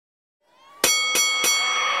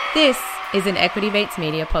This is an Equity Mates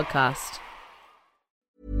Media podcast.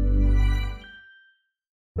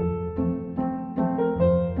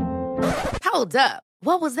 Hold up.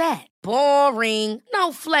 What was that? Boring.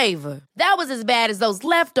 No flavor. That was as bad as those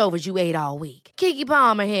leftovers you ate all week. Keke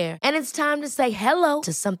Palmer here, and it's time to say hello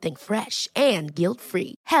to something fresh and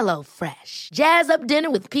guilt-free. Hello Fresh. Jazz up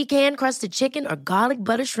dinner with pecan-crusted chicken or garlic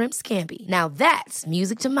butter shrimp scampi. Now that's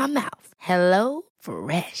music to my mouth. Hello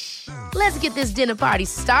Fresh. Let's get this dinner party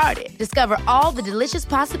started. Discover all the delicious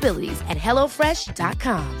possibilities at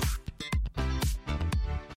hellofresh.com.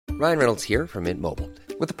 Ryan Reynolds here from Mint Mobile.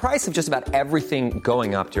 With the price of just about everything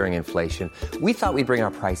going up during inflation, we thought we'd bring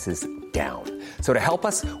our prices down. So to help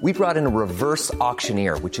us, we brought in a reverse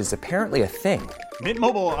auctioneer, which is apparently a thing. Mint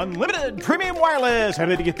Mobile Unlimited Premium Wireless. How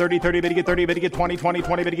to get 30, 30, bit to get 30, bit to get 20, 20,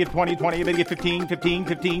 20, bit to get 20, 20, bit to get 15, 15,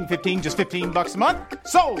 15, 15, just $15 a month?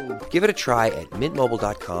 Sold! Give it a try at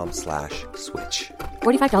mintmobile.com/switch.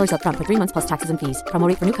 $45 up front for 3 months plus taxes and fees. Promo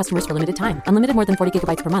rate for new customers for limited time. Unlimited more than 40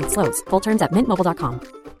 gigabytes per month. Slows full terms at mintmobile.com.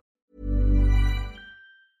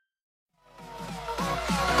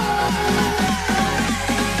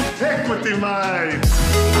 Equity Mates.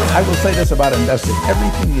 I will say this about investing.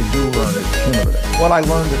 Everything you do learn is cumulative. What I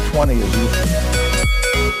learned at 20 is useful.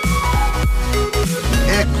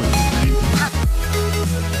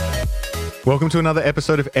 Welcome to another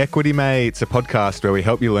episode of Equity Mates, a podcast where we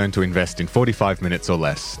help you learn to invest in 45 minutes or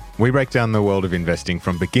less. We break down the world of investing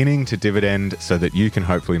from beginning to dividend so that you can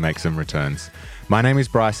hopefully make some returns. My name is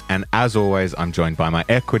Bryce, and as always, I'm joined by my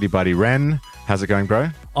equity buddy, Ren. How's it going, bro?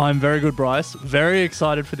 I'm very good, Bryce. Very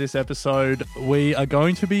excited for this episode. We are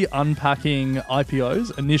going to be unpacking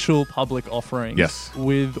IPOs, initial public offerings, yes,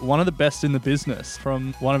 with one of the best in the business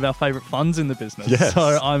from one of our favorite funds in the business. Yes.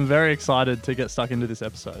 So I'm very excited to get stuck into this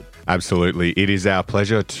episode. Absolutely. It is our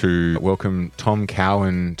pleasure to welcome Tom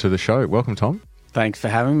Cowan to the show. Welcome, Tom. Thanks for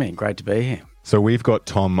having me. Great to be here. So we've got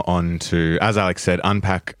Tom on to, as Alex said,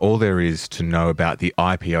 unpack all there is to know about the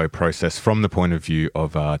IPO process from the point of view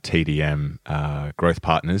of TDM Growth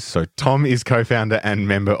Partners. So Tom is co-founder and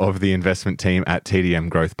member of the investment team at TDM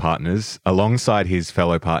Growth Partners. Alongside his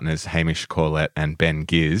fellow partners, Hamish Corlett and Ben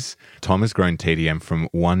Giz, Tom has grown TDM from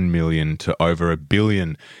 1 million to over $1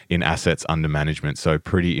 billion in assets under management. So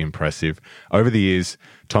pretty impressive. Over the years,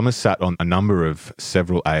 Tom has sat on a number of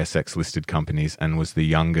several ASX-listed companies and was the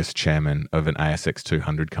youngest chairman of an ASX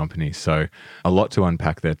 200 company. So a lot to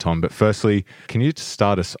unpack there, Tom. But firstly, can you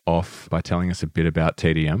start us off by telling us a bit about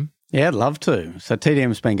TDM? Yeah, I'd love to. So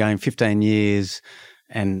TDM's been going 15 years,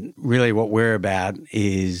 and really what we're about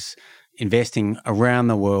is investing around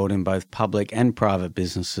the world in both public and private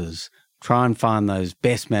businesses. Try and find those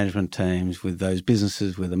best management teams with those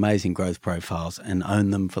businesses with amazing growth profiles and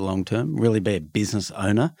own them for long term, really be a business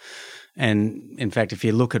owner. And in fact, if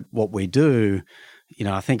you look at what we do, you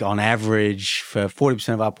know, I think on average for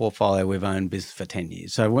 40% of our portfolio, we've owned business for 10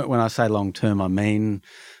 years. So when I say long term, I mean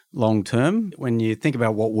long term. When you think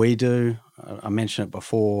about what we do, I mentioned it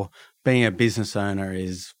before, being a business owner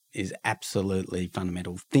is absolutely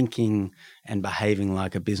fundamental. Thinking and behaving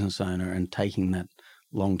like a business owner and taking that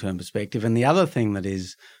long-term perspective. And the other thing that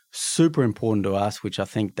is super important to us, which I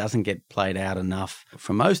think doesn't get played out enough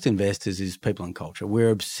for most investors, is people and culture. We're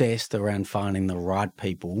obsessed around finding the right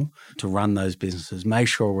people to run those businesses, make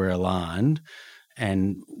sure we're aligned.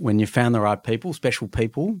 And when you found the right people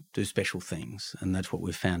do special things. And that's what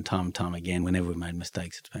we've found time and time again. Whenever we've made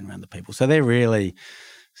mistakes, it's been around the people. So they're really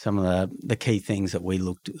some of the key things that we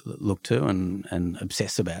look to and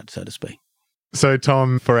obsess about, so to speak. So,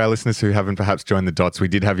 Tom, for our listeners who haven't perhaps joined the dots, we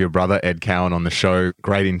did have your brother, Ed Cowan, on the show.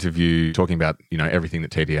 Great interview talking about, you know, everything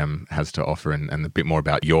that TDM has to offer and a bit more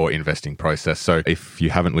about your investing process. So if you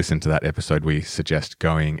haven't listened to that episode, we suggest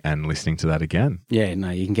going and listening to that again. Yeah,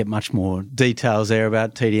 no, you can get much more details there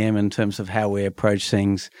about TDM in terms of how we approach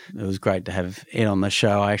things. It was great to have Ed on the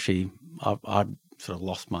show. I sort of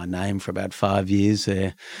lost my name for about 5 years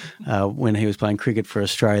there when he was playing cricket for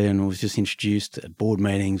Australia and was just introduced at board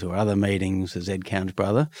meetings or other meetings as Ed Cowan's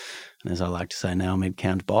brother. And as I like to say now, I'm Ed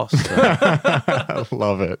Cowan's boss. So.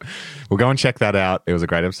 Love it. Well, go and check that out. It was a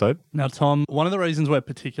great episode. Now, Tom, one of the reasons we're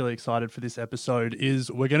particularly excited for this episode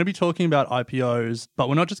is we're going to be talking about IPOs, but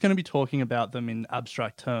we're not just going to be talking about them in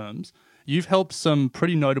abstract terms. You've helped some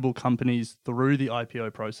pretty notable companies through the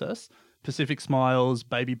IPO process. Pacific Smiles,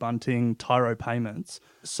 Baby Bunting, Tyro Payments.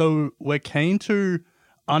 So we're keen to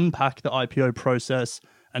unpack the IPO process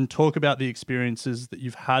and talk about the experiences that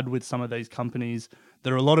you've had with some of these companies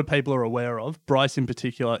that a lot of people are aware of. Bryce in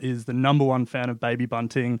particular is the number one fan of Baby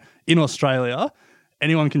Bunting in Australia.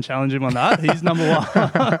 anyone can challenge him on that. He's number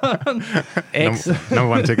one. Number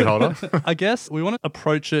one ticket holder. I guess we want to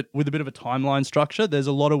approach it with a bit of a timeline structure. There's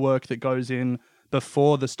a lot of work that goes in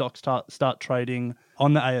before the stocks start trading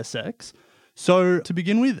on the ASX. So to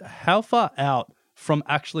begin with, how far out from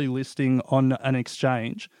actually listing on an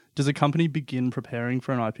exchange does a company begin preparing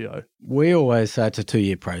for an IPO? We always say it's a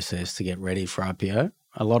 2-year process to get ready for IPO.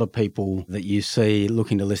 A lot of people that you see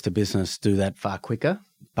looking to list a business do that far quicker.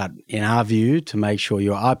 But in our view, to make sure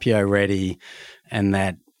you're IPO ready and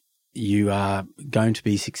that you are going to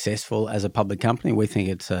be successful as a public company, we think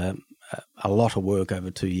it's a lot of work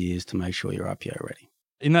over 2 years to make sure you're IPO ready.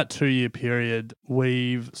 In that 2-year period,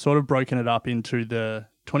 we've sort of broken it up into the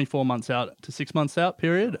 24 months out to 6 months out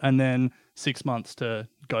period, and then 6 months to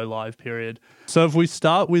go live period. So if we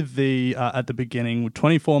start with the at the beginning,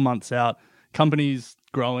 24 months out, company's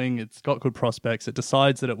growing, it's got good prospects, it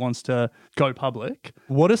decides that it wants to go public.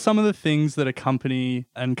 What are some of the things that a company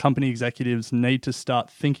and company executives need to start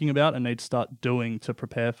thinking about and need to start doing to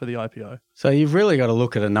prepare for the IPO? So you've really got to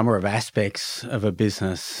look at a number of aspects of a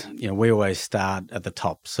business. We always start at the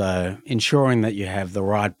top. So ensuring that you have the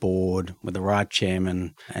right board with the right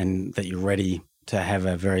chairman and that you're ready to have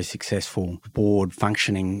a very successful board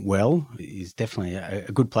functioning well is definitely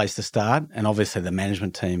a good place to start. And obviously the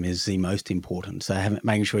management team is the most important. So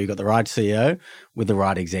making sure you've got the right CEO with the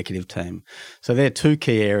right executive team. So there are 2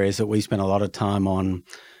 key areas that we spend a lot of time on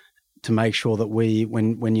to make sure that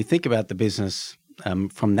when you think about the business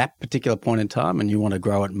from that particular point in time and you want to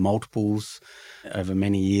grow at multiples over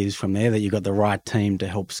many years from there, that you've got the right team to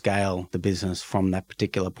help scale the business from that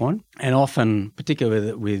particular point. And often,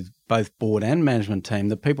 particularly with both board and management team,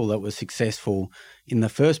 the people that were successful in the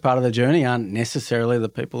first part of the journey aren't necessarily the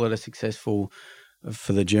people that are successful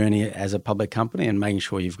for the journey as a public company, and making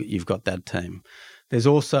sure you've got that team. There's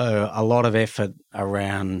also a lot of effort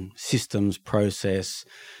around systems, process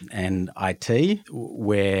and IT,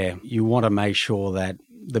 where you want to make sure that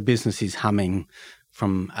the business is humming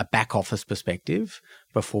from a back office perspective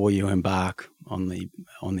before you embark on the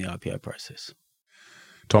IPO process.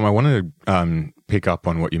 Tom, I want to pick up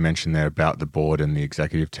on what you mentioned there about the board and the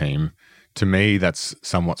executive team. To me, that's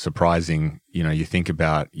somewhat surprising. You think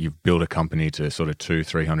about you've built a company to sort of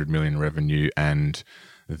 200-300 million revenue, and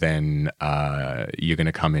then you're going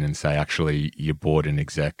to come in and say, actually, your board and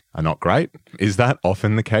exec are not great. Is that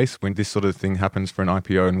often the case when this sort of thing happens for an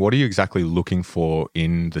IPO? And what are you exactly looking for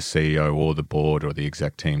in the CEO or the board or the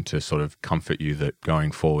exec team to sort of comfort you that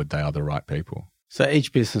going forward they are the right people? So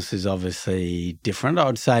each business is obviously different. I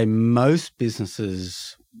would say most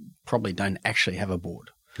businesses probably don't actually have a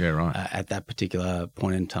board. Yeah, right. At that particular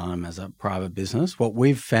point in time as a private business. What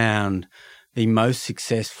we've found, the most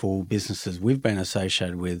successful businesses we've been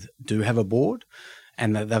associated with do have a board,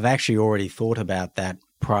 and that they've actually already thought about that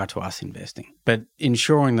prior to us investing. But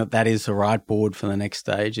ensuring that that is the right board for the next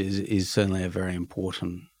stage is certainly a very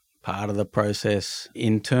important part of the process.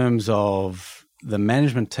 In terms of the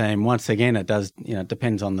management team, once again, it does, it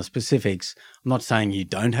depends on the specifics. I'm not saying you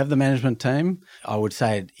don't have the management team. I would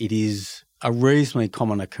say it is a reasonably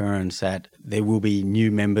common occurrence that there will be new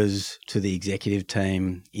members to the executive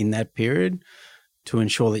team in that period to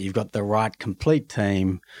ensure that you've got the right complete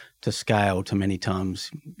team to scale to many times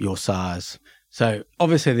your size. So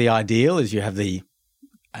obviously the ideal is you have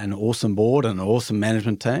an awesome board and an awesome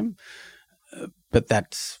management team, but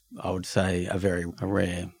that's, I would say, a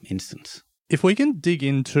rare instance. If we can dig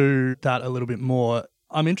into that a little bit more,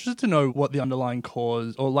 I'm interested to know what the underlying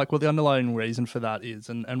cause or what the underlying reason for that is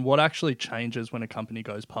and what actually changes when a company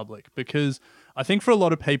goes public. Because I think for a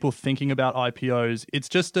lot of people thinking about IPOs, it's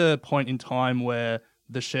just a point in time where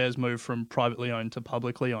the shares move from privately owned to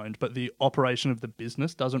publicly owned, but the operation of the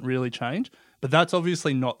business doesn't really change. But that's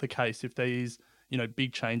obviously not the case if these,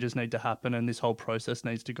 big changes need to happen and this whole process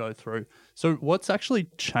needs to go through. So what's actually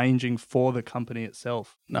changing for the company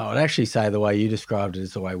itself? No, I'd actually say the way you described it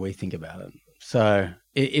is the way we think about it. So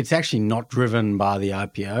it's actually not driven by the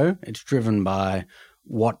IPO. It's driven by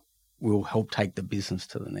what will help take the business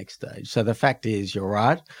to the next stage. So the fact is, you're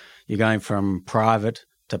right. You're going from private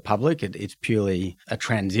to public. It's purely a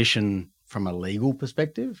transition from a legal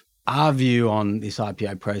perspective. Our view on this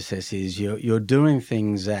IPO process is you're doing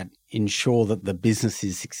things that ensure that the business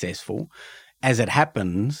is successful. As it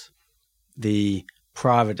happens, the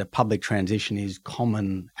private to public transition is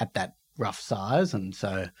common at that rough size. And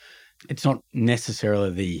so it's not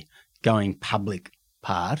necessarily the going public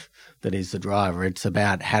part that is the driver. It's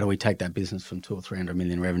about how do we take that business from 200 or 300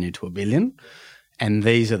 million revenue to $1 billion. And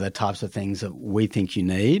these are the types of things that we think you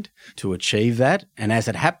need to achieve that. And as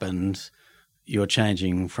it happens, you're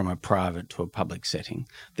changing from a private to a public setting.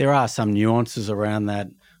 There are some nuances around that.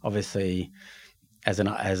 Obviously, as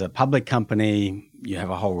a public company, you have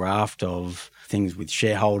a whole raft of things with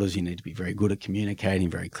shareholders. You need to be very good at communicating,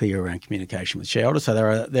 very clear around communication with shareholders.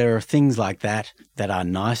 So there are things like that are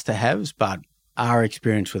nice to have, but our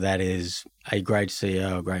experience with that is a great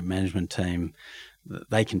CEO, a great management team,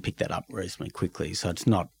 they can pick that up reasonably quickly. So it's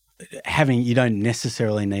not you don't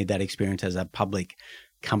necessarily need that experience as a public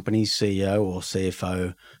company CEO or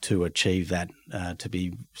CFO to achieve that, to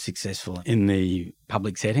be successful in the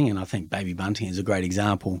public setting. And I think Baby Bunting is a great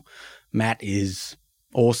example. Matt is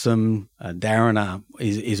awesome. Darren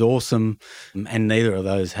is awesome. And neither of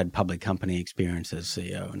those had public company experience as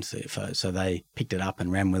CEO and CFO. So they picked it up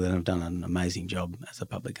and ran with it and have done an amazing job as a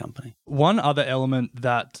public company. One other element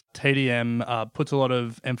that TDM puts a lot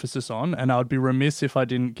of emphasis on, and I would be remiss if I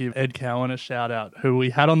didn't give Ed Cowan a shout out, who we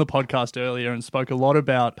had on the podcast earlier and spoke a lot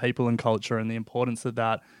about people and culture and the importance of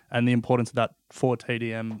that for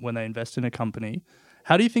TDM when they invest in a company.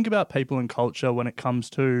 How do you think about people and culture when it comes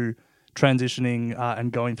to transitioning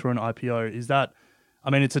and going through an IPO? Is that, I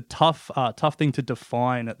mean, it's a tough thing to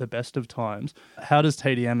define at the best of times. How does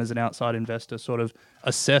TDM as an outside investor sort of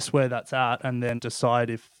assess where that's at and then decide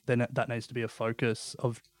if then that needs to be a focus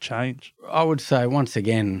of change? I would say, once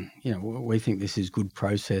again, we think this is good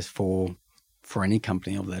process for any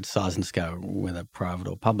company of that size and scale, whether private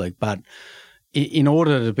or public. But in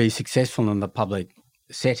order to be successful in the public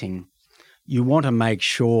setting, you want to make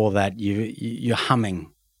sure that you're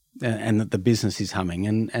humming and that the business is humming.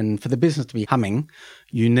 And for the business to be humming,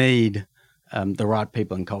 you need the right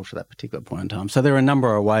people and culture at that particular point in time. So there are a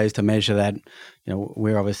number of ways to measure that.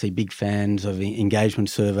 We're obviously big fans of engagement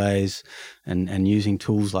surveys and using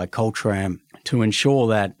tools like Culture Amp to ensure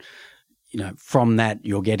that, from that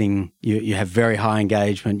you're getting, you have very high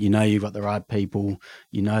engagement, you've got the right people,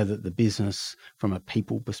 that the business from a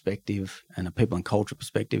people perspective and a people and culture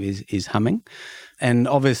perspective is humming. And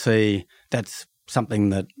obviously that's something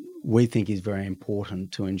that we think is very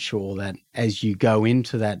important to ensure that as you go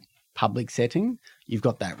into that public setting, you've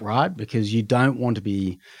got that right, because you don't want to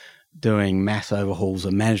be doing mass overhauls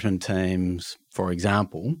of management teams, for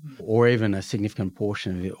example, or even a significant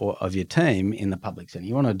portion of your team in the public setting.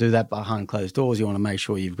 You want to do that behind closed doors. You want to make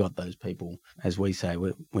sure you've got those people, as we say,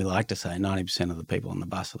 we like to say 90% of the people on the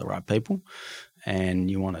bus are the right people,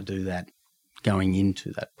 and you want to do that going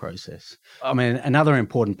into that process. I mean, another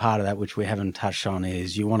important part of that, which we haven't touched on,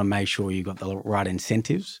 is you want to make sure you've got the right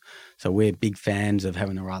incentives. So we're big fans of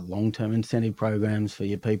having the right long-term incentive programs for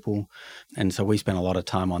your people. And so we spend a lot of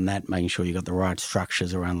time on that, making sure you've got the right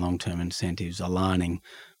structures around long-term incentives, aligning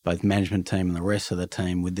both management team and the rest of the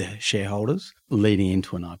team with the shareholders leading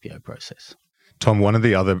into an IPO process. Tom, one of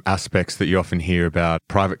the other aspects that you often hear about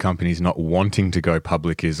private companies not wanting to go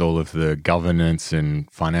public is all of the governance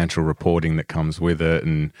and financial reporting that comes with it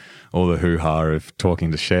and all the hoo-ha of talking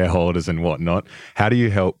to shareholders and whatnot. How do you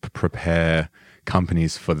help prepare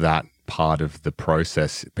companies for that part of the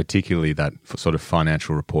process, particularly that sort of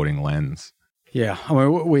financial reporting lens? Yeah, I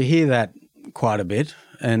mean, we hear that quite a bit.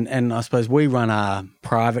 And I suppose we run our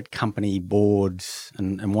private company boards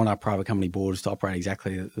and want our private company boards to operate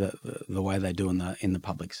exactly the way they do in the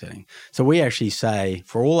public setting. So we actually say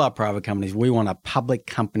for all our private companies, we want a public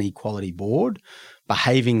company quality board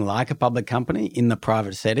behaving like a public company in the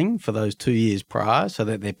private setting for those 2 years prior, so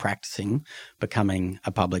that they're practicing becoming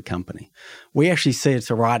a public company. We actually see it's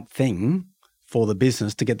the right thing for the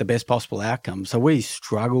business to get the best possible outcome. So we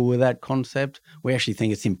struggle with that concept. We actually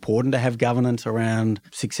think it's important to have governance around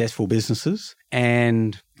successful businesses.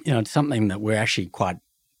 And, it's something that we're actually quite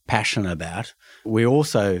passionate about. We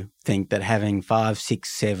also think that having 5, 6,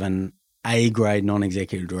 7 A-grade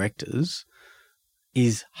non-executive directors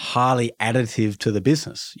is highly additive to the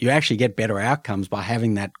business. You actually get better outcomes by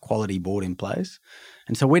having that quality board in place.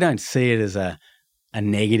 And so we don't see it as a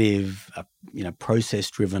negative,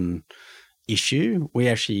 process-driven issue. We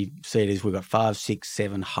actually see it as we've got 5, 6,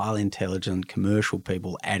 7 highly intelligent commercial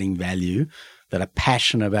people adding value that are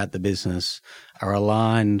passionate about the business, are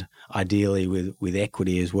aligned ideally with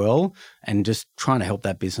equity as well, and just trying to help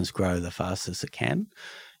that business grow the fastest it can.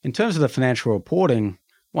 In terms of the financial reporting,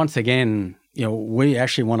 once again, we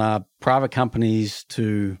actually want our private companies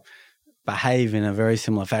to behave in a very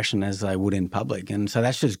similar fashion as they would in public. And so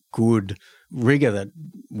that's just good rigor that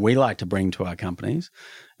we like to bring to our companies.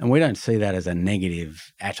 And we don't see that as a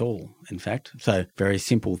negative at all, in fact. So very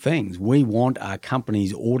simple things. We want our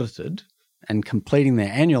companies audited and completing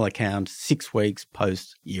their annual accounts 6 weeks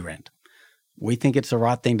post year end. We think it's the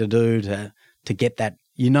right thing to do to get that,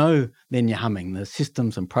 then you're humming. The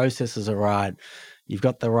systems and processes are right. You've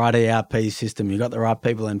got the right ERP system. You've got the right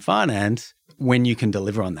people in finance when you can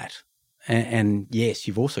deliver on that. And yes,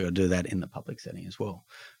 you've also got to do that in the public setting as well.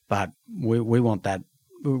 but we want that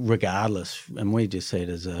regardless, and we just see it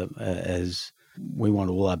as we want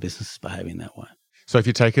all our businesses behaving that way. So if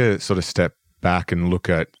you take a sort of step back and look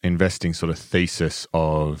at investing sort of thesis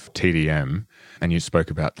of TDM, and you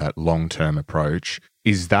spoke about that long-term approach,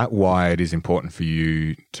 is that why it is important for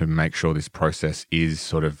you to make sure this process is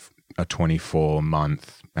sort of a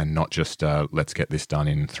 24-month and not just let's get this done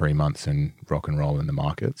in 3 months and rock and roll in the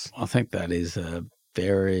markets? I think that is a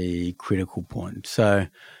very critical point. So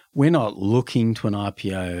we're not looking to an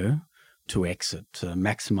IPO to exit, to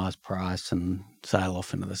maximise price and sail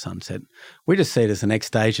off into the sunset. We just see it as the next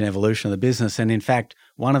stage in evolution of the business. And in fact,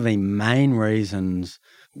 one of the main reasons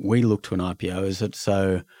we look to an IPO is that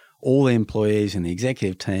so all the employees in the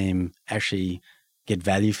executive team actually get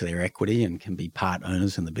value for their equity and can be part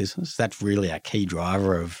owners in the business. That's really a key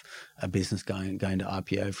driver of a business going to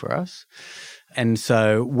IPO for us. And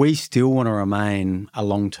so we still want to remain a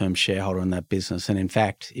long-term shareholder in that business. And in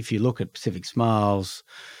fact, if you look at Pacific Smiles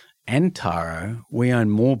and Tyro, we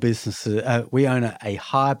own more businesses. We own a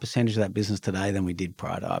higher percentage of that business today than we did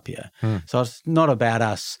prior to IPO. So it's not about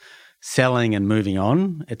us selling and moving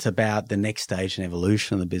on. It's about the next stage in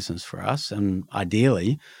evolution of the business for us. And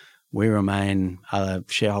ideally, we remain a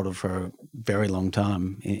shareholder for a very long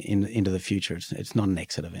time into the future. It's not an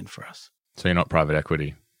exit event for us. So you're not private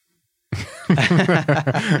equity?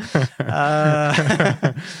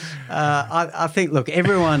 I think, look,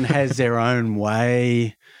 everyone has their own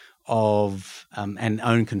way of and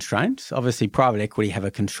own constraints. Obviously, private equity have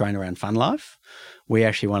a constraint around fund life. We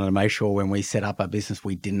actually wanted to make sure when we set up our business,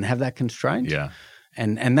 we didn't have that constraint. Yeah.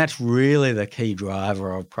 And that's really the key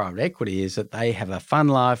driver of private equity is that they have a fund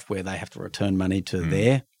life where they have to return money to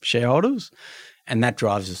their shareholders, and that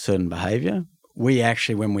drives a certain behaviour. We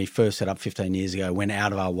actually, when we first set up 15 years ago, went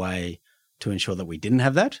out of our way to ensure that we didn't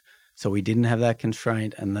have that. So we didn't have that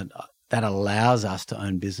constraint, and that allows us to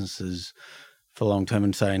own businesses for long term.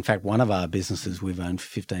 And so, in fact, one of our businesses we've owned for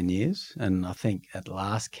 15 years, and I think at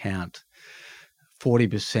last count,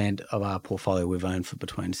 40% of our portfolio we've owned for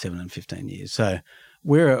between 7 and 15 years. So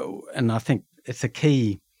and I think it's a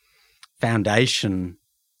key foundation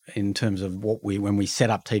in terms of when we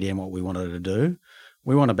set up TDM, what we wanted to do.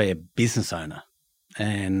 We want to be a business owner,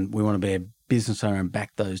 and we want to be a business owner and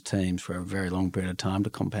back those teams for a very long period of time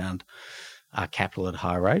to compound our capital at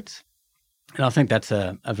high rates. And I think that's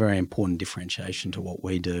a very important differentiation to what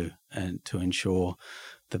we do and to ensure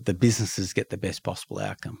that the businesses get the best possible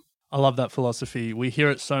outcome. I love that philosophy. We hear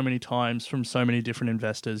it so many times from so many different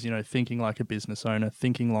investors, thinking like a business owner,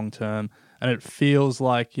 thinking long term. And it feels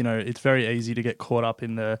like, it's very easy to get caught up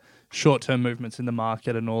in the short-term movements in the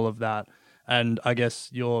market and all of that. And I guess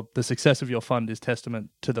the success of your fund is testament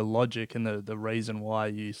to the logic and the reason why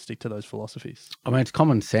you stick to those philosophies. I mean, it's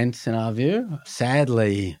common sense in our view.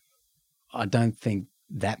 Sadly, I don't think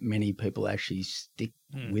that many people actually stick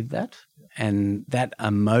with that. And that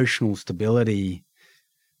emotional stability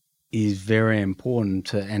is very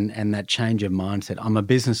important and that change of mindset. I'm a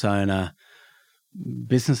business owner.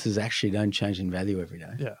 Businesses actually don't change in value every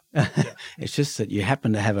day. Yeah. It's just that you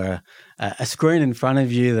happen to have a screen in front of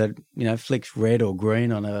you that, flicks red or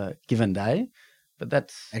green on a given day, but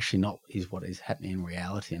that's actually not what is happening in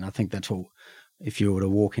reality. And I think that's all. If you were to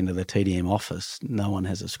walk into the TDM office, no one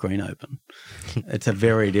has a screen open. It's a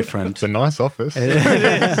very different... It's a nice office.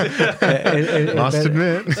 Must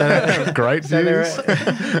admit. Great views.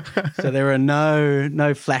 So there are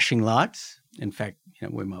no flashing lights. In fact,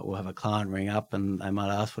 we'll have a client ring up and they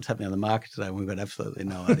might ask what's happening on the market today. And we've got absolutely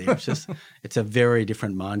no idea. It's a very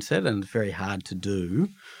different mindset, and it's very hard to do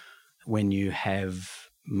when you have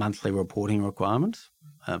monthly reporting requirements.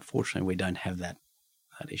 Fortunately, we don't have that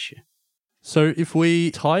issue. So if we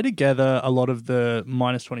tie together a lot of the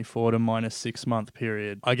 -24 to -6 month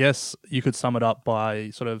period, I guess you could sum it up by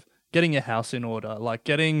sort of getting your house in order, like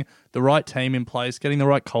getting the right team in place, getting the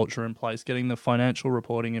right culture in place, getting the financial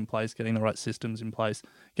reporting in place, getting the right systems in place,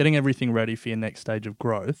 getting everything ready for your next stage of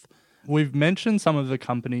growth. We've mentioned some of the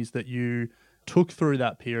companies that you took through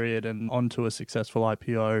that period and onto a successful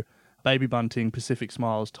IPO, Baby Bunting, Pacific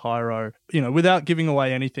Smiles, Tyro, without giving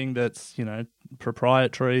away anything that's,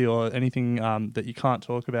 proprietary or anything that you can't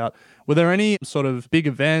talk about. Were there any sort of big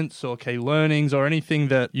events or key learnings or anything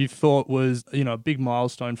that you thought was, a big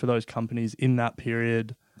milestone for those companies in that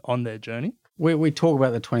period on their journey? We talk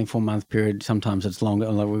about the 24-month period. Sometimes it's longer.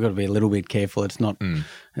 We've got to be a little bit careful. It's not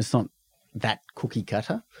that cookie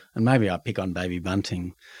cutter. And maybe I pick on Baby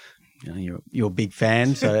Bunting. You're a big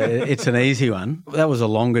fan, so it's an easy one. That was a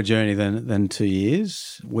longer journey than 2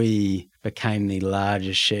 years. We became the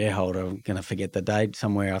largest shareholder. I'm going to forget the date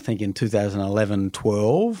somewhere. I think in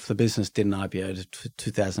 2011-12, the business did an IPO to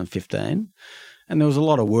 2015. And there was a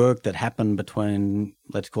lot of work that happened between,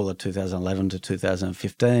 let's call it 2011 to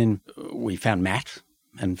 2015. We found Matt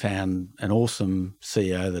and found an awesome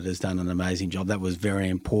CEO that has done an amazing job. That was very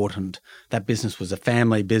important. That business was a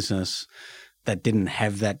family business that didn't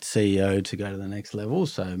have that CEO to go to the next level.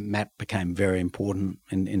 So Matt became very important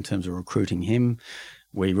in terms of recruiting him.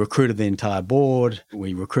 We recruited the entire board.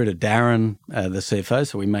 We recruited Darren, the CFO,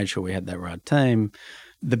 so we made sure we had that right team.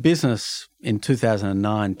 The business in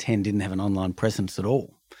 2009-10 didn't have an online presence at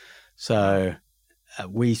all. So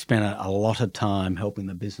we spent a lot of time helping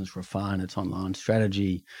the business refine its online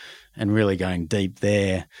strategy and really going deep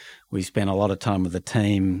there. We spent a lot of time with the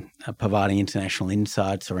team providing international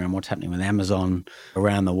insights around what's happening with Amazon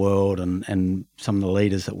around the world and some of the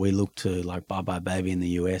leaders that we look to, like Bye Bye Baby in the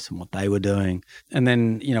US and what they were doing. And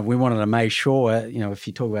then, we wanted to make sure, if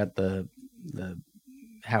you talk about the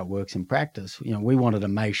how it works in practice, we wanted to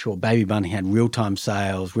make sure Baby Bunny had real-time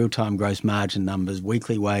sales, real-time gross margin numbers,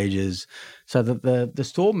 weekly wages, so that the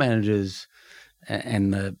store managers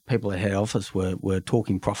and the people at head office were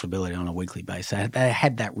talking profitability on a weekly basis. They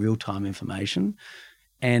had that real-time information,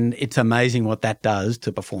 and it's amazing what that does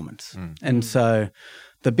to performance. And so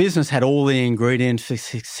the business had all the ingredients for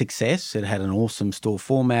success. It had an awesome store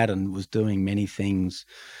format and was doing many things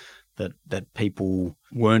that people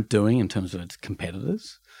weren't doing in terms of its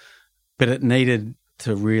competitors, but it needed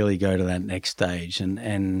to really go to that next stage.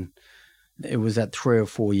 And it was that 3 or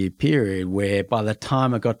 4 year period where by the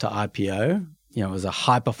time it got to IPO, it was a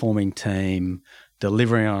high-performing team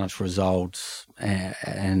delivering on its results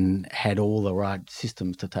and had all the right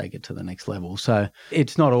systems to take it to the next level. So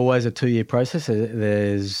it's not always a 2-year process.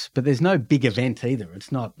 But there's no big event either.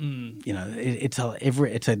 It's not,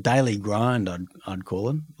 it's a daily grind. I'd call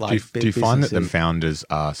it. Do you find that the founders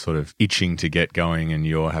are sort of itching to get going, and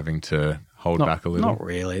you're having to hold back a little? Not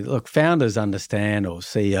really. Look, founders understand, or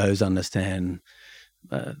CEOs understand.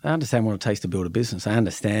 They understand what it takes to build a business. They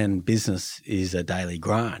understand business is a daily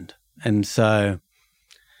grind, and so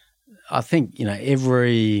I think,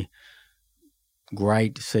 every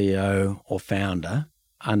great CEO or founder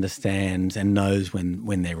understands and knows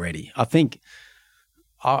when they're ready. I think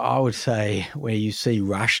I would say where you see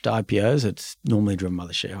rushed IPOs, it's normally driven by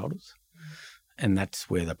the shareholders, and that's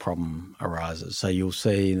where the problem arises. So you'll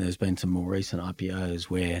see there's been some more recent IPOs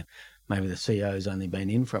where maybe the CEO's only been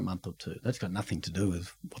in for a month or two. That's got nothing to do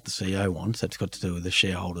with what the CEO wants. That's got to do with the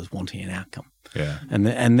shareholders wanting an outcome. Yeah, and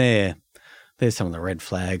there's some of the red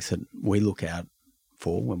flags that we look out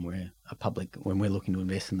for when we're looking to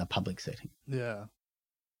invest in the public setting. Yeah.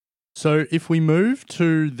 So if we move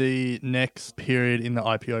to the next period in the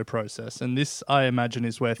IPO process, and this I imagine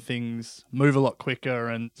is where things move a lot quicker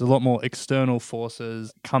and there's a lot more external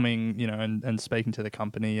forces coming, and speaking to the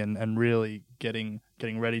company and really getting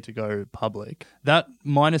ready to go public. That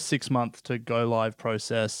 -6 months to go live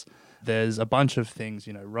process, there's a bunch of things,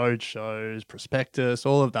 road shows, prospectus,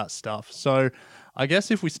 all of that stuff. So I guess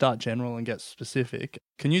if we start general and get specific,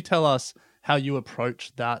 can you tell us how you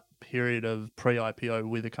approach that period of pre-IPO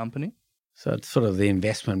with a company? So it's sort of the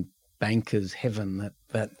investment banker's heaven at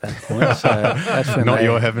that point. So that's when Not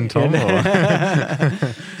your heaven, Tom? And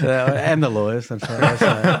the lawyers.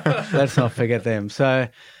 Let's not forget them. So,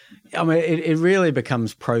 it really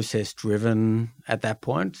becomes process-driven at that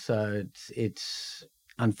point. So it's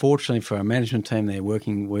unfortunately for a management team,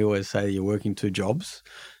 we always say you're working 2 jobs.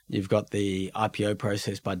 You've got the IPO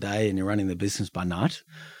process by day and you're running the business by night.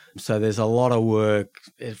 So there's a lot of work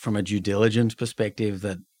from a due diligence perspective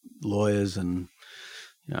that lawyers and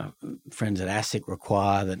friends at ASIC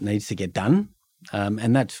require that needs to get done.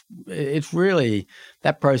 And it's really,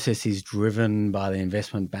 that process is driven by the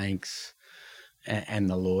investment banks and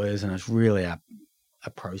the lawyers, and it's really a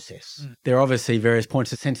process. There are obviously various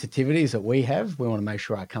points of sensitivities that we have. We want to make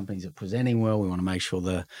sure our companies are presenting well. We want to make sure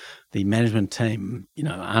the management team,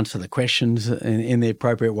 answer the questions in the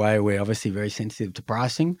appropriate way. We're obviously very sensitive to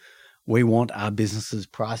pricing. We want our businesses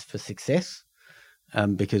priced for success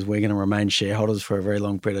because we're going to remain shareholders for a very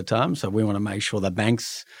long period of time. So we want to make sure the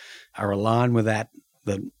banks are aligned with that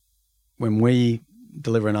when we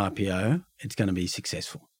deliver an IPO, it's going to be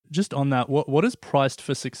successful. Just on that, what does priced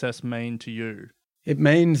for success mean to you? It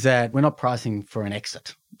means that we're not pricing for an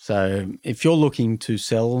exit. So if you're looking to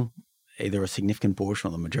sell either a significant portion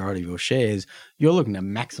or the majority of your shares, you're looking to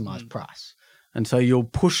maximize price. And so you'll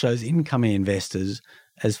push those incoming investors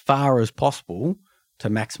as far as possible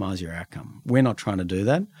to maximize your outcome. We're not trying to do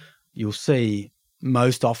that. You'll see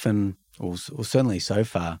most often, or certainly so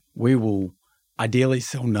far, we will ideally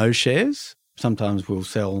sell no shares. Sometimes we'll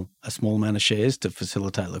sell a small amount of shares to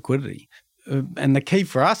facilitate liquidity. And the key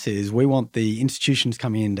for us is we want the institutions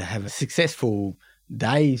coming in to have a successful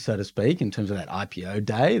day, so to speak, in terms of that IPO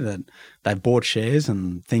day, that they've bought shares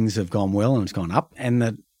and things have gone well and it's gone up,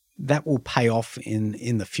 and that will pay off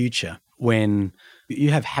in the future. When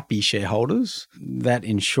you have happy shareholders, that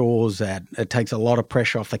ensures that it takes a lot of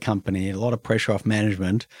pressure off the company, a lot of pressure off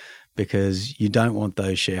management, because you don't want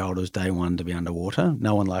those shareholders day one to be underwater.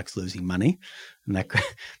 No one likes losing money, and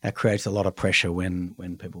that creates a lot of pressure when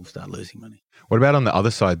people start losing money. What about on the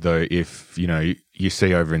other side, though? If you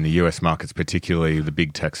see over in the US markets, particularly the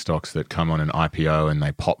big tech stocks that come on an IPO and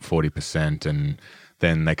they pop 40% and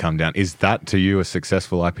then they come down, is that to you a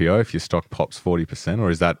successful IPO if your stock pops 40%, or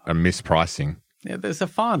is that a mispricing? Yeah, there's a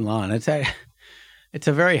fine line. It's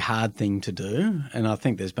a very hard thing to do, and I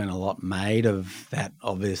think there's been a lot made of that,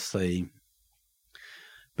 obviously.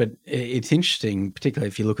 But it's interesting, particularly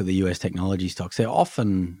if you look at the US technology stocks, they're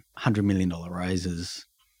often $100 million raises,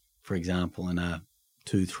 for example, in a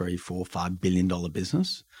 $2, $3, $4, $5 billion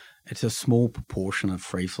business. It's a small proportion of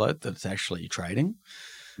free float that's actually trading.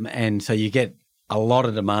 And so you get a lot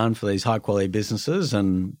of demand for these high-quality businesses,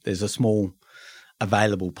 and there's a small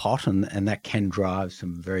available pot, and that can drive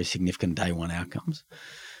some very significant day one outcomes.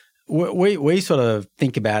 We sort of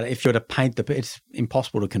think about it, if you were to paint it's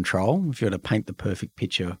impossible to control. If you were to paint the perfect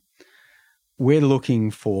picture, we're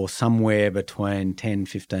looking for somewhere between 10,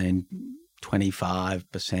 15,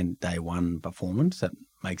 25% day one performance. That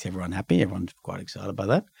makes everyone happy. Everyone's quite excited by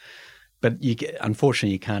that. But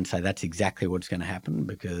unfortunately, you can't say that's exactly what's going to happen,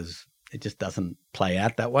 because it just doesn't play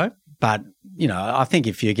out that way. But, I think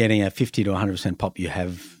if you're getting a 50 to 100% pop, you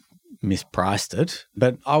have mispriced it.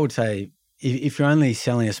 But I would say if you're only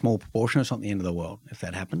selling a small proportion, it's not the end of the world if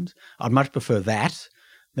that happens. I'd much prefer that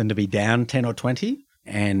than to be down 10 or 20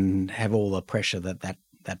 and have all the pressure that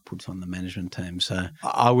puts on the management team. So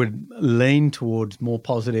I would lean towards more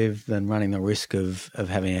positive than running the risk of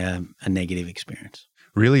having a negative experience.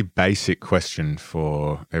 Really basic question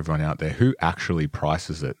for everyone out there. Who actually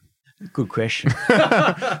prices it? Good question.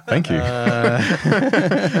 Thank you.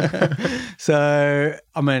 So,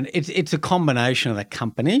 it's a combination of the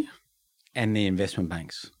company and the investment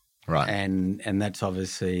banks. Right. And that's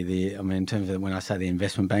obviously in terms of when I say the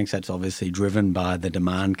investment banks, that's obviously driven by the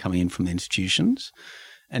demand coming in from the institutions.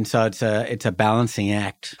 And so it's a balancing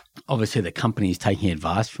act. Obviously, the company is taking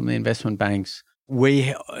advice from the investment banks.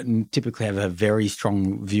 We typically have a very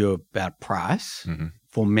strong view about price. Mm-hmm.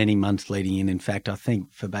 For many months leading in. In fact, I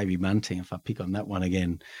think for Baby Bunting, if I pick on that one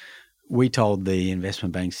again, we told the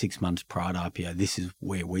investment bank 6 months prior to IPO, this is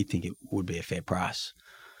where we think it would be a fair price.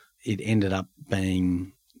 It ended up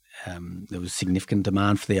being, there was significant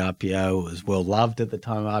demand for the IPO. It was well loved at the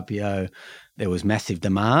time of IPO. There was massive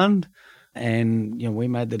demand. And, we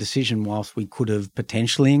made the decision, whilst we could have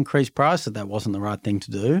potentially increased price, that wasn't the right thing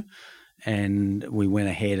to do. And we went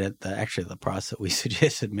ahead at the price that we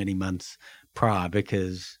suggested many months prior,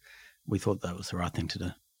 because we thought that was the right thing to do.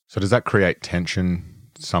 So does that create tension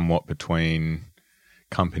somewhat between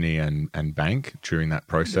company and bank during that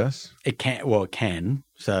process? It can.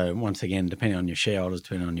 So once again, depending on your shareholders,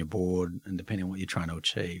 depending on your board, and depending on what you're trying to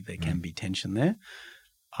achieve, there can be tension there.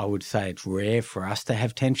 I would say it's rare for us to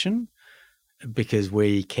have tension, because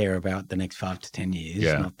we care about the next 5 to 10 years,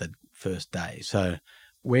 not the first day. So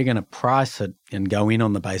we're going to price it and go in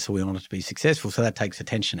on the basis we want it to be successful. So that takes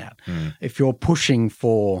attention out. If you're pushing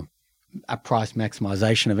for a price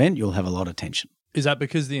maximization event, you'll have a lot of tension. Is that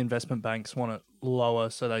because the investment banks want it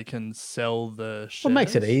lower so they can sell the shares? Well, it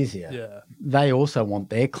makes it easier. Yeah. They also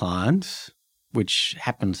want their clients, which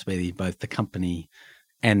happens to be both the company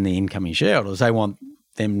and the incoming shareholders, they want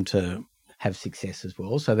them to have success as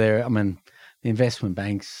well. So the investment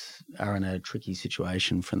banks are in a tricky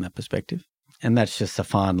situation from that perspective. And that's just a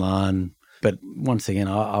fine line. But once again,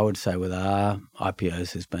 I would say with our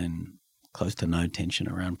IPOs, there's been close to no tension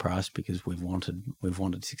around price, because we've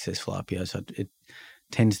wanted successful IPOs. So it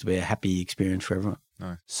tends to be a happy experience for everyone.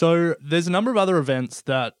 No. So there's a number of other events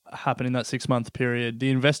that happen in that 6-month period.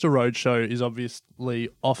 The Investor Roadshow is obviously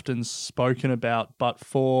often spoken about, but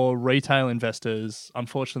for retail investors,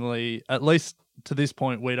 unfortunately, at least to this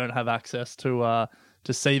point, we don't have access to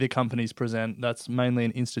see the companies present. That's mainly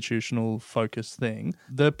an institutional focused thing.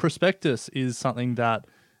 The prospectus is something that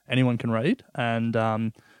anyone can read, and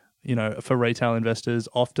for retail investors,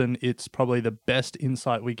 often it's probably the best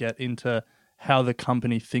insight we get into how the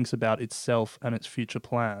company thinks about itself and its future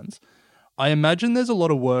plans. I imagine there's a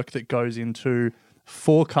lot of work that goes into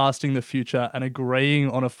forecasting the future and agreeing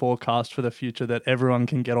on a forecast for the future that everyone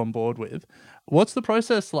can get on board with. What's the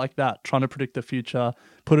process like that, trying to predict the future,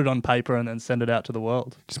 put it on paper and then send it out to the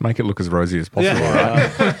world? Just make it look as rosy as possible,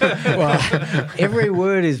 right? Well, every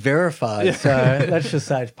word is verified, so let's just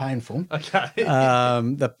say it's painful. Okay.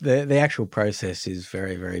 The actual process is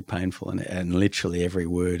very, very painful, and literally every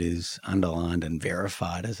word is underlined and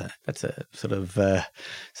verified. That's a sort of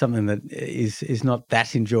something that is not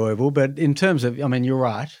that enjoyable. But in terms of, I mean, you're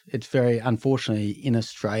right. It's very, unfortunately, in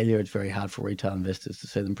Australia, it's very hard for retail investors to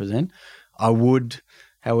see them present. I would,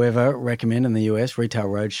 however, recommend in the US, Retail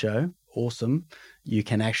Roadshow, awesome. You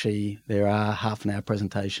can actually, there are half-an-hour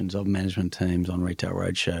presentations of management teams on Retail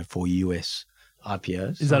Roadshow for US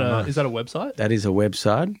IPOs. Is that a website? That is a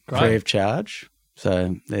website, Great. free of charge.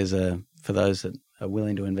 So there's for those that are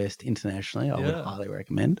willing to invest internationally, I would highly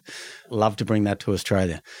recommend. Love to bring that to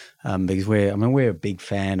Australia because we're a big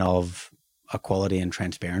fan of equality and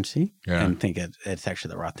transparency and think it's actually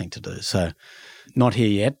the right thing to do. So not here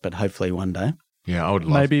yet, but hopefully one day. Yeah, I would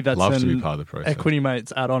love, Maybe that's love to be part of the process. Equity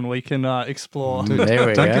Mates add-on we can explore. There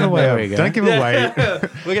we Don't go. give away. There we go. Don't give away.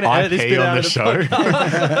 We're going to edit this IP bit on out the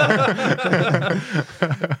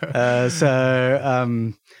of So,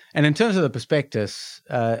 the and in terms of the prospectus,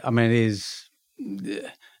 I mean,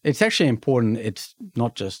 it's actually important. It's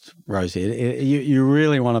not just rosy. You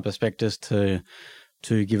really want a prospectus to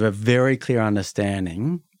give a very clear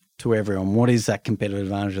understanding to everyone. What is that competitive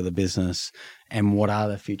advantage of the business and what are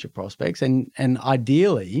the future prospects? And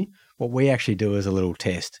ideally, what we actually do is a little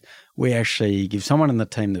test. We actually give someone in the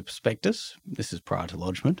team the prospectus, this is prior to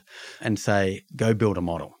lodgement, and say, go build a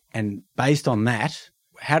model. And based on that,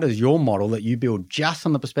 how does your model that you build just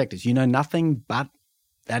on the prospectus, you know nothing but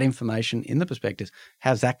that information in the prospectus,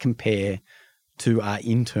 how does that compare to our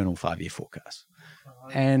internal 5-year forecast?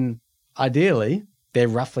 And ideally, they're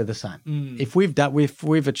roughly the same. If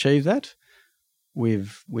we've achieved that,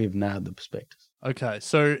 we've nailed the prospectus. Okay,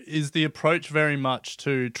 so is the approach very much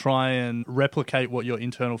to try and replicate what your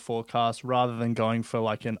internal forecast rather than going for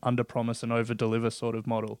like an under-promise and over-deliver sort of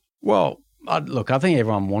model? Well, look, I think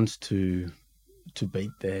everyone wants to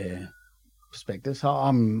beat their prospectus.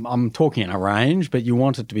 I'm talking in a range, but you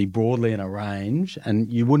want it to be broadly in a range, and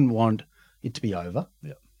you wouldn't want it to be over.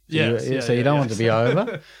 Yeah. So you don't want it to be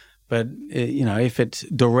over. But, if it's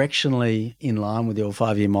directionally in line with your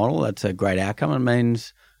 5-year model, that's a great outcome. It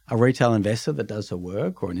means a retail investor that does the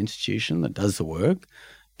work or an institution that does the work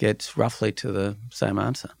gets roughly to the same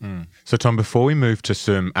answer. So, Tom, before we move to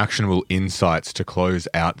some actionable insights to close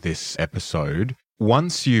out this episode,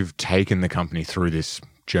 once you've taken the company through this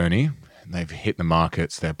journey, they've hit the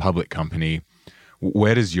markets, they're a public company,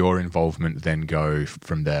 where does your involvement then go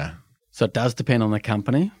from there? So it does depend on the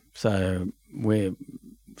company. So we're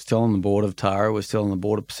still on the board of Tyro. We're still on the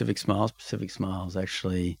board of Pacific Smiles. Pacific Smiles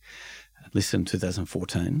actually listed in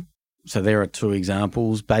 2014. So there are two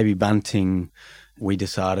examples. Baby Bunting, we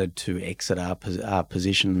decided to exit our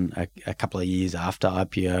position a couple of years after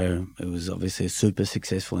IPO. It was obviously a super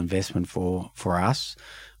successful investment for us.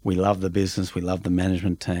 We love the business. We love the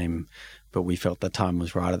management team, but we felt the time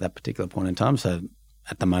was right at that particular point in time. So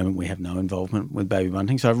at the moment, we have no involvement with Baby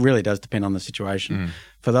Bunting. So it really does depend on the situation.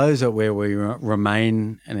 For those where we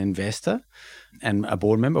remain an investor and a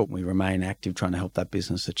board member, we remain active trying to help that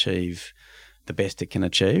business achieve the best it can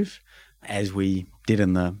achieve, as we did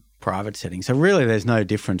in the private setting. So really there's no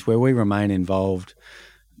difference. Where we remain involved,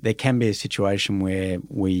 there can be a situation where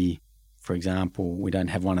we, for example, we don't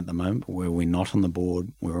have one at the moment, but where we're not on the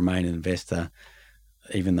board, we remain an investor,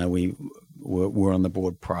 even though we were on the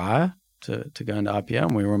board prior to go into IPO,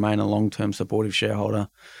 and we remain a long-term supportive shareholder.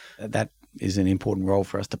 That is an important role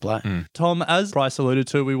for us to play. Tom, as Bryce alluded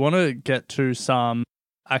to, we want to get to some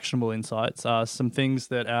actionable insights, some things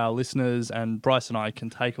that our listeners and Bryce and I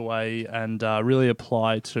can take away and really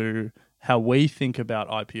apply to how we think about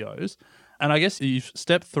IPOs. And I guess you've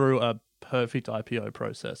stepped through a perfect IPO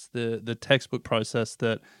process, the textbook process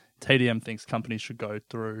that TDM thinks companies should go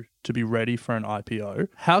through to be ready for an IPO.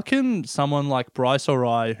 How can someone like Bryce or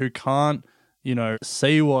I, who can't,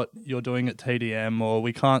 see what you're doing at TDM, or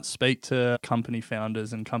we can't speak to company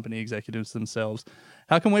founders and company executives themselves,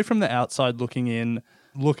 how can we from the outside looking in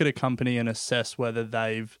look at a company and assess whether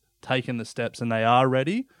they've taken the steps and they are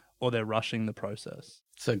ready or they're rushing the process?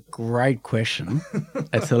 It's a great question.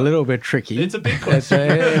 It's a little bit tricky. It's a big question.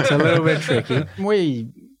 It's a little bit tricky. We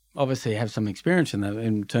obviously have some experience in that,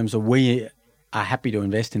 in terms of we are happy to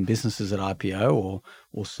invest in businesses at IPO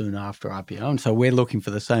or soon after IPO. And so we're looking for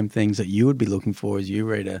the same things that you would be looking for as you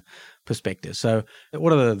read a prospectus. So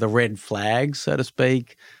what are the red flags, so to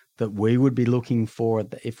speak, that we would be looking for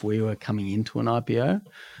if we were coming into an IPO?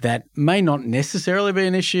 That may not necessarily be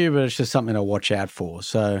an issue, but it's just something to watch out for.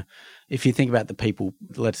 So if you think about the people,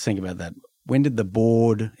 let's think about that When did the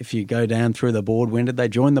board, if you go down through the board, when did they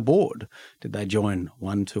join the board? Did they join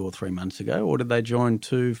 1, 2 or 3 months ago, or did they join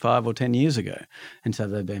 2, 5 or 10 years ago? And so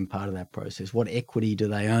they've been part of that process. What equity do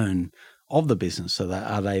they own of the business? So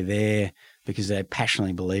are they there because they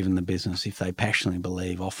passionately believe in the business? If they passionately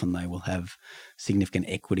believe, often they will have significant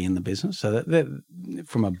equity in the business. So that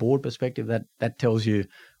from a board perspective, that tells you,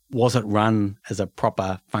 was it run as a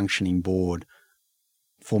proper functioning board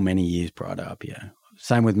for many years prior to IPO?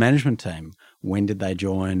 Same with management team. When did they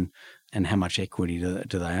join and how much equity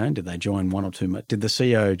do they own? Did they join 1 or 2 months? Did the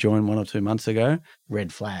CEO join 1 or 2 months ago?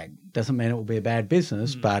 Red flag. Doesn't mean it will be a bad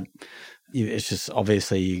business, but it's just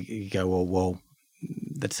obviously you go, well,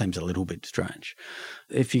 that seems a little bit strange.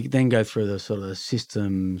 If you then go through the sort of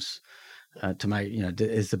systems to make,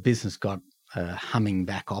 has the business got a humming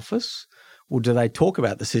back office? Well, do they talk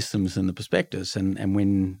about the systems in the prospectus? And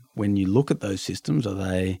when you look at those systems, are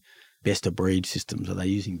they best of breed systems? Are they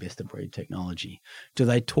using best of breed technology? Do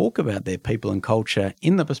they talk about their people and culture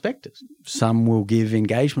in the prospectus? Some will give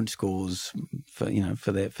engagement scores for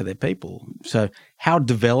their people. So how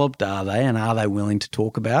developed are they, and are they willing to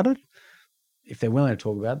talk about it? If they're willing to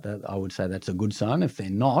talk about that, I would say that's a good sign. If they're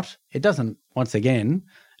not, it doesn't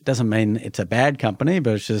mean it's a bad company,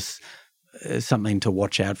 but it's just something to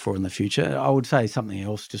watch out for in the future. I would say something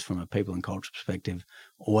else, just from a people and culture perspective,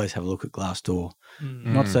 always have a look at Glassdoor.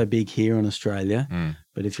 Not so big here in Australia,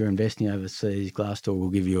 but if you're investing overseas, Glassdoor will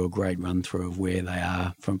give you a great run through of where they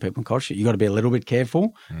are from people and culture. You've got to be a little bit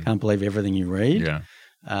careful. Can't believe everything you read. Yeah.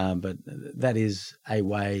 But that is a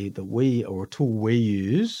way that or a tool we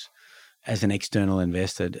use as an external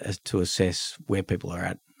investor as to assess where people are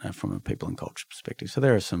at from a people and culture perspective. So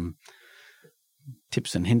there are some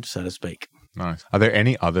tips and hints, so to speak. Nice. Are there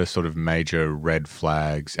any other sort of major red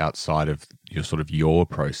flags outside of your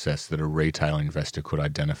process that a retail investor could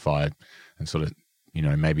identify and sort of,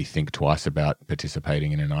 maybe think twice about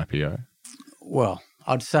participating in an IPO? Well,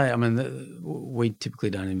 I'd say, we typically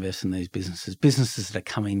don't invest in these businesses that are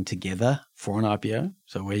coming together for an IPO.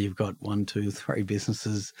 So where you've got 1, 2, 3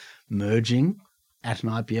 businesses merging at an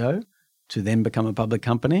IPO to then become a public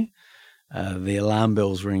company. The alarm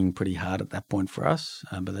bells ring pretty hard at that point for us,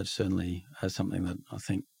 but that's certainly something that I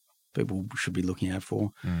think people should be looking out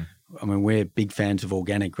for. We're big fans of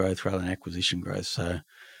organic growth rather than acquisition growth. So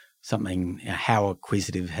something, how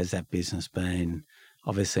acquisitive has that business been?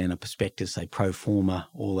 Obviously in a prospectus, they pro forma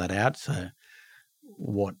all that out. So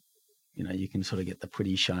you can sort of get the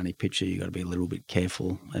pretty shiny picture. You've got to be a little bit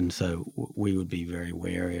careful. And so we would be very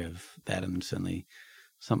wary of that, and certainly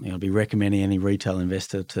something I'd be recommending any retail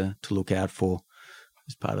investor to look out for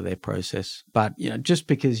as part of their process. But, just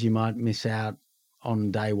because you might miss out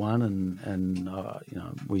on day one and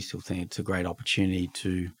we still think it's a great opportunity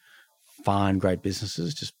to find great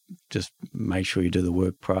businesses, just make sure you do the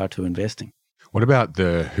work prior to investing. What about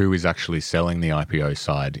who is actually selling the IPO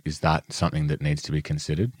side? Is that something that needs to be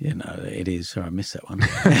considered? Yeah, no, it is. Sorry, I missed that one.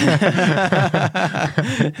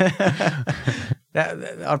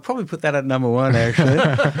 I'd probably put that at number one, actually.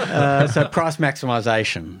 So price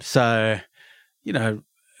maximization. So,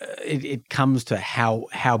 it comes to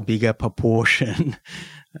how big a proportion.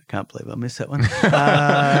 I can't believe I missed that one.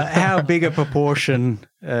 How big a proportion,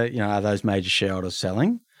 are those major shareholders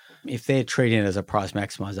selling? If they're treating it as a price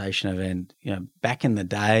maximization event, back in the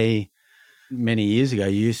day, many years ago,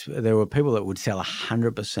 there were people that would sell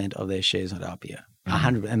 100% of their shares at IPO,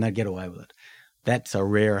 100%, and they'd get away with it. That's a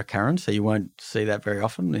rare occurrence, so you won't see that very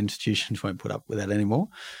often. Institutions won't put up with that anymore.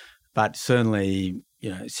 But certainly,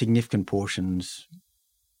 significant portions,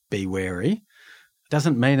 be wary.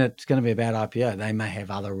 Doesn't mean it's going to be a bad IPO. They may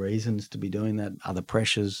have other reasons to be doing that, other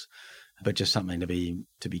pressures, but just something to be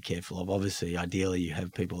careful of. Obviously, ideally, you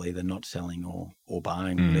have people either not selling or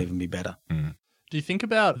buying would even be better. Do you think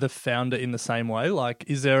about the founder in the same way? Like,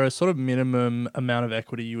 is there a sort of minimum amount of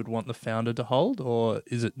equity you would want the founder to hold, or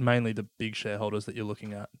is it mainly the big shareholders that you're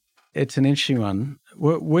looking at? It's an interesting one.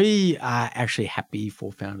 We are actually happy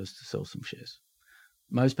for founders to sell some shares.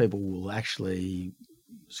 Most people will actually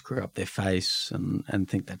screw up their face and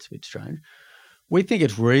think that's a bit strange. We think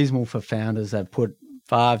it's reasonable for founders that put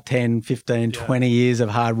 5, 10, 15, 20 years of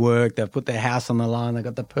hard work. They've put their house on the line. They've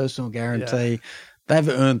got the personal guarantee. They've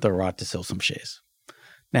earned the right to sell some shares.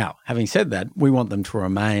 Now, having said that, we want them to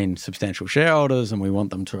remain substantial shareholders, and we want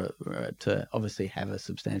them to obviously have a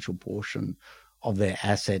substantial portion of their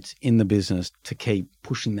assets in the business to keep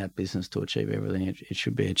pushing that business to achieve everything it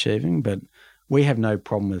should be achieving. But we have no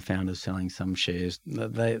problem with founders selling some shares.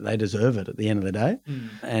 They deserve it at the end of the day.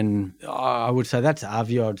 And I would say that's our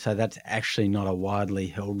view. I would say that's actually not a widely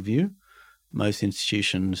held view. Most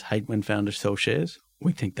institutions hate when founders sell shares.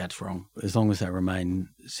 we think that's wrong. As long as they remain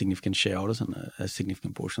significant shareholders and a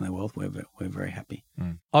significant portion of their wealth, we're very happy.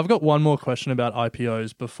 I've got one more question about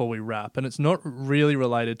IPOs before we wrap, and it's not really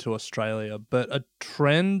related to Australia, but a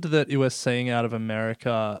trend that we're seeing out of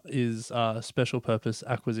America is special purpose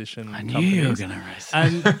acquisition I knew companies. you were going to raise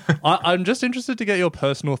that. And I'm just interested to get your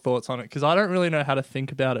personal thoughts on it, because I don't really know how to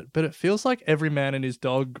think about it, but it feels like every man and his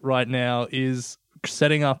dog right now is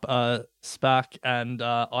setting up a SPAC and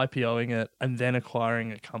IPOing it and then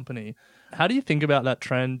acquiring a company. How do you think about that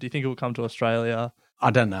trend? Do you think it will come to Australia?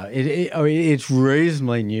 I don't know. It's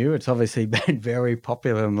reasonably new. It's obviously been very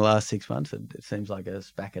popular in the last 6 months. It seems like a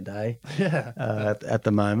SPAC a day at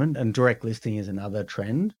the moment. And direct listing is another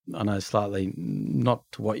trend. I know slightly not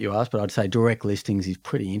to what you asked, but I'd say direct listings is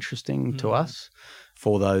pretty interesting to us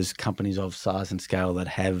for those companies of size and scale that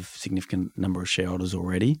have significant number of shareholders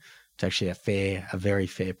already. It's actually a very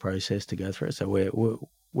fair process to go through. So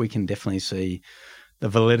we can definitely see the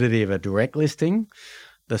validity of a direct listing.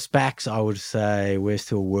 The SPACs, I would say, we're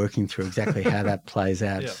still working through exactly how that plays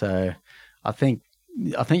out. Yep. So I think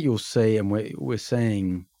you'll see, and we're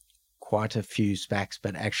seeing quite a few SPACs,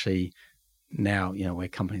 but actually now, where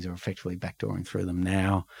companies are effectively backdooring through them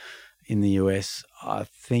now in the US. I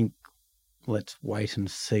think let's wait and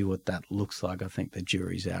see what that looks like. I think the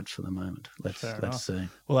jury's out for the moment. Let's see.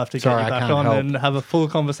 We'll have to get you back on and have a full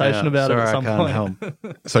conversation about it at some point.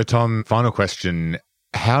 So, Tom, final question.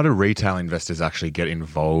 How do retail investors actually get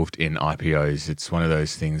involved in IPOs? It's one of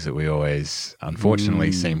those things that we always,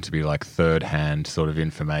 unfortunately, seem to be like third-hand sort of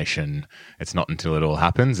information. It's not until it all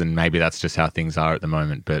happens, and maybe that's just how things are at the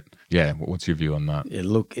moment. But yeah, what's your view on that? Yeah,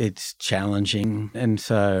 look, it's challenging. And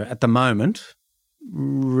so at the moment,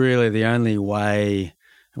 really the only way,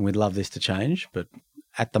 and we'd love this to change, but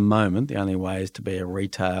at the moment, the only way is to be a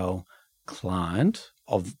retail client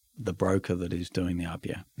of the broker that is doing the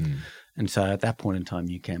IPO. And so at that point in time,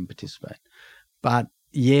 you can participate. But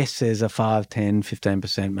yes, there's a 5, 10,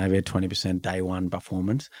 15%, maybe a 20% day one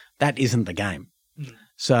performance. That isn't the game.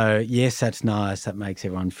 So yes, that's nice. That makes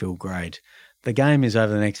everyone feel great. The game is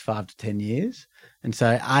over the next 5 to 10 years. And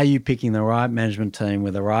so are you picking the right management team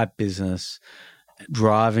with the right business,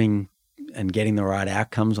 driving and getting the right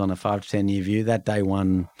outcomes on a 5 to 10 year view? That day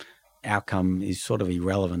one outcome is sort of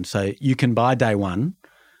irrelevant. So you can buy day one,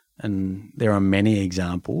 and there are many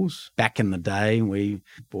examples. Back in the day, we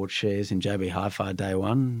bought shares in JB Hi-Fi day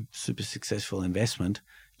one, super successful investment.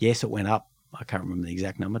 Yes, it went up. I can't remember the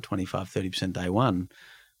exact number, 25, 30% day one.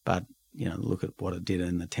 But, look at what it did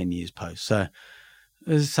in the 10 years post. So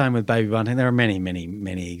it's the same with Baby Bunting. There are many, many,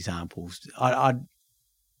 many examples. I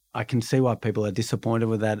can see why people are disappointed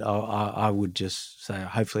with that. I would just say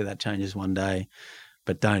hopefully that changes one day,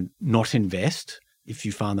 but don't not invest if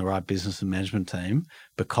you find the right business and management team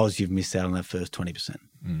because you've missed out on that first 20%.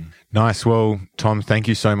 Nice. Well, Tom, thank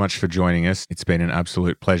you so much for joining us. It's been an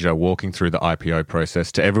absolute pleasure walking through the IPO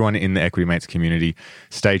process. To everyone in the Equity Mates community,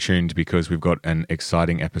 stay tuned because we've got an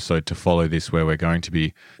exciting episode to follow this where we're going to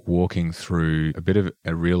be walking through a bit of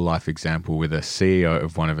a real life example with a CEO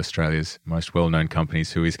of one of Australia's most well-known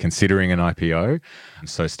companies who is considering an IPO.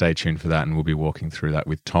 So stay tuned for that, and we'll be walking through that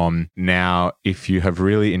with Tom. Now, if you have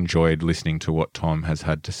really enjoyed listening to what Tom has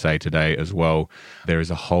had to say today as well, there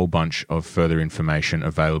is a whole bunch of further information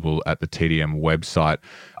available at the TDM website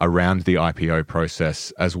around the IPO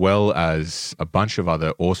process, as well as a bunch of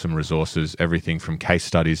other awesome resources, everything from case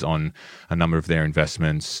studies on a number of their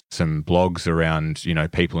investments, some blogs around,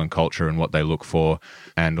 people and culture and what they look for,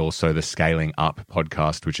 and also the Scaling Up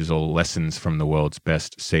podcast, which is all lessons from the world's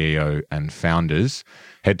best CEO and founders.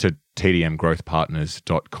 Head to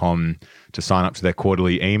tdmgrowthpartners.com to sign up to their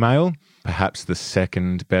quarterly email. Perhaps the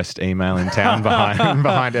second best email in town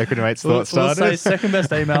behind Equity Mates Thought Starters. We'll say second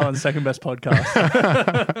best email and second best podcast.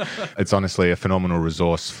 It's honestly a phenomenal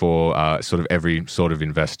resource for sort of every sort of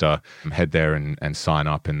investor. Head there and sign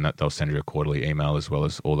up, and they'll send you a quarterly email as well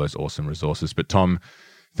as all those awesome resources. But Tom,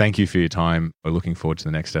 thank you for your time. We're looking forward to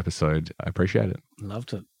the next episode. I appreciate it.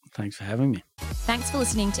 Loved it. Thanks for having me. Thanks for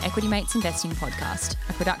listening to Equity Mates Investing Podcast,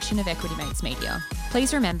 a production of Equity Mates Media.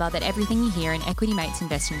 Please remember that everything you hear in Equity Mates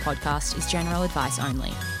Investing Podcast is general advice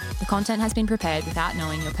only. The content has been prepared without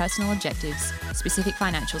knowing your personal objectives, specific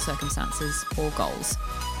financial circumstances, or goals.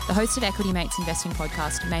 The host of Equity Mates Investing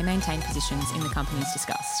Podcast may maintain positions in the companies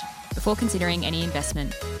discussed. Before considering any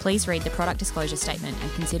investment, please read the product disclosure statement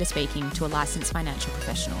and consider speaking to a licensed financial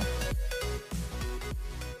professional.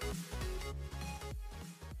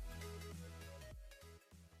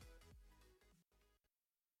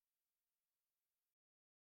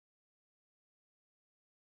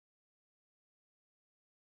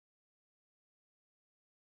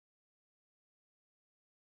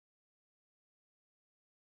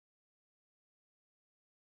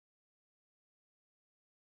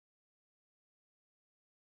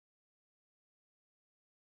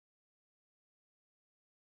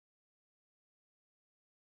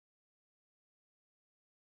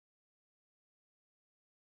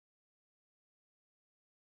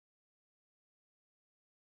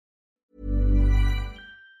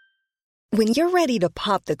 When you're ready to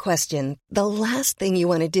pop the question, the last thing you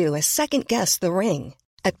want to do is second-guess the ring.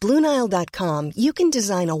 At BlueNile.com, you can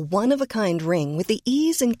design a one-of-a-kind ring with the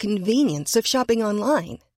ease and convenience of shopping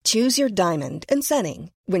online. Choose your diamond and setting.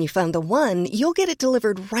 When you find the one, you'll get it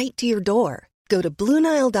delivered right to your door. Go to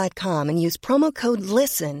BlueNile.com and use promo code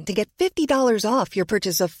LISTEN to get $50 off your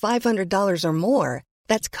purchase of $500 or more.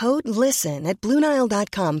 That's code LISTEN at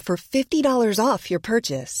BlueNile.com for $50 off your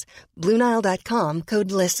purchase. BlueNile.com,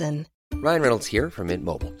 code LISTEN. Ryan Reynolds here from Mint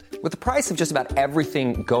Mobile. With the price of just about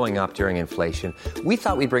everything going up during inflation, we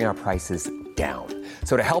thought we'd bring our prices down.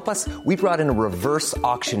 So to help us, we brought in a reverse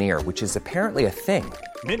auctioneer, which is apparently a thing.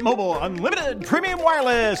 Mint Mobile Unlimited Premium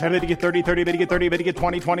Wireless. How to get 30, 30, bit to get 30, bit to get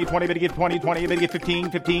 20, 20, 20, bit to get 20, 20, bit to get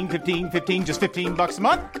 15, 15, 15, 15, just $15 a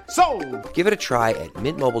month? Sold! Give it a try at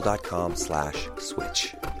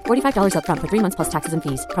mintmobile.com/switch. $45 up front for 3 months plus taxes and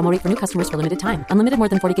fees. Promo rate for new customers for limited time. Unlimited more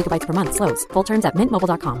than 40 gigabytes per month. Slows full terms at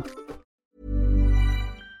mintmobile.com.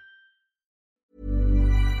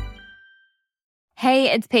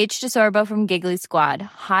 Hey, it's Paige DeSorbo from Giggly Squad.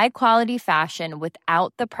 High quality fashion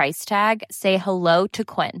without the price tag. Say hello to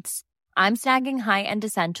Quince. I'm snagging high-end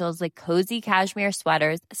essentials like cozy cashmere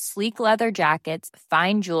sweaters, sleek leather jackets,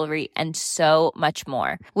 fine jewelry, and so much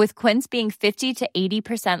more. With Quince being 50 to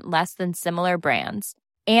 80% less than similar brands.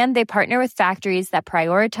 And they partner with factories that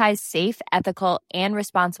prioritize safe, ethical, and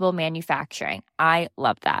responsible manufacturing. I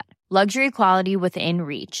love that. Luxury quality within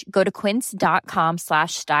reach. Go to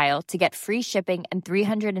quince.com/style to get free shipping and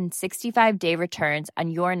 365-day returns on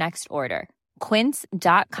your next order.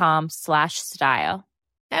 Quince.com/style.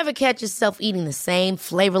 Ever catch yourself eating the same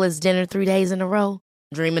flavorless dinner 3 days in a row?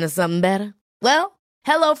 Dreaming of something better? Well,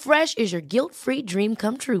 HelloFresh is your guilt-free dream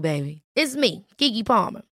come true, baby. It's me, Keke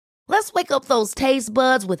Palmer. Let's wake up those taste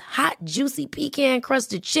buds with hot, juicy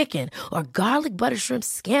pecan-crusted chicken or garlic butter shrimp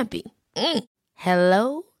scampi.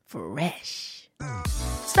 Hello Fresh.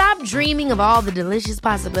 Stop dreaming of all the delicious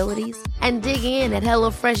possibilities and dig in at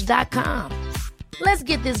HelloFresh.com. Let's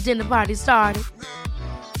get this dinner party started.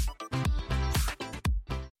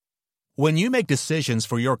 When you make decisions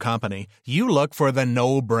for your company, you look for the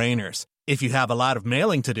no-brainers. If you have a lot of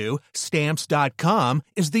mailing to do, Stamps.com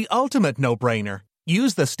is the ultimate no-brainer.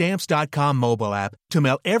 Use the Stamps.com mobile app to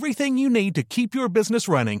mail everything you need to keep your business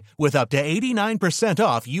running with up to 89%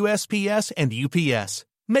 off USPS and UPS.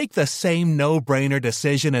 Make the same no-brainer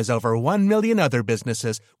decision as over 1 million other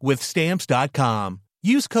businesses with Stamps.com.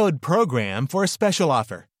 Use code PROGRAM for a special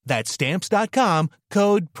offer. That's Stamps.com,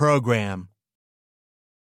 code PROGRAM.